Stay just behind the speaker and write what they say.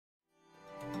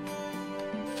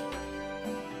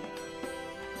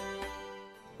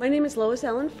My name is Lois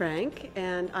Frank,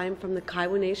 and I'm from the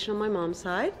Kiowa Nation on my mom's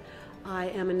side. I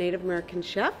am a Native American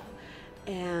chef,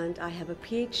 and I have a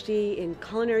PhD in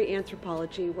culinary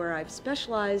anthropology, where I've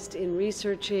specialized in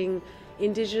researching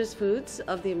indigenous foods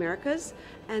of the Americas,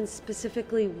 and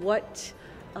specifically what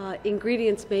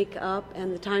ingredients make up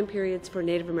and the time periods for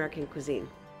Native American cuisine.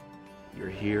 You're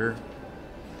here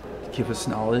to give us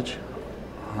knowledge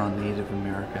on Native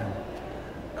American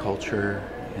culture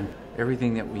and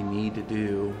everything that we need to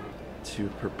do to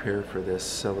prepare for this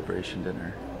celebration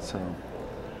dinner. So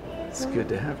it's good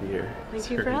to have you here. Thank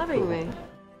you for having me.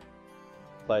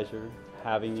 Pleasure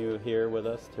having you here with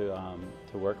us to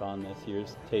work on this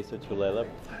year's Taste of Tulalip.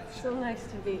 So nice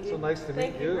to meet you. So nice to meet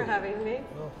you. Thank you for having me.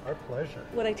 Oh, our pleasure.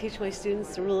 What I teach my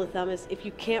students, the rule of thumb is, if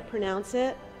you can't pronounce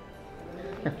it,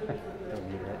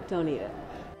 don't eat it.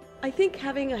 I think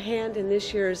having a hand in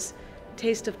this year's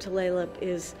Taste of Tulalip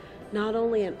is not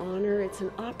only an honor, it's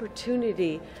an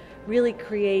opportunity really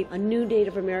create a new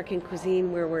Native American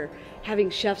cuisine where we're having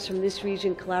chefs from this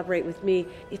region collaborate with me.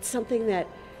 It's something that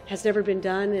has never been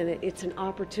done, and it's an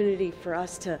opportunity for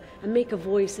us to make a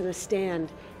voice and a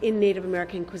stand in Native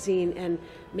American cuisine and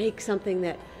make something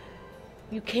that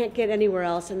you can't get anywhere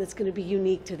else, and that's going to be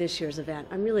unique to this year's event.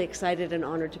 I'm really excited and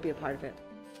honored to be a part of it.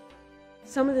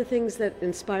 Some of the things that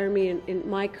inspire me in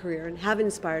my career and have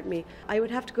inspired me, I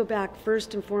would have to go back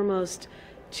first and foremost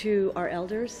to our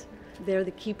elders. They're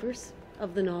the keepers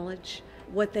of the knowledge.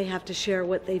 What they have to share,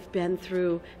 what they've been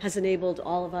through, has enabled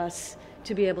all of us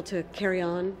to be able to carry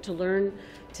on, to learn,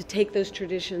 to take those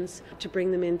traditions, to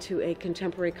bring them into a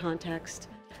contemporary context.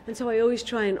 And so I always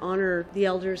try and honor the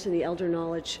elders and the elder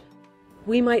knowledge.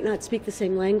 We might not speak the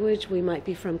same language, we might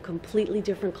be from completely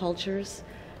different cultures,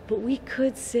 but we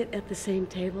could sit at the same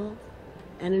table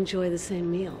and enjoy the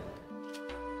same meal.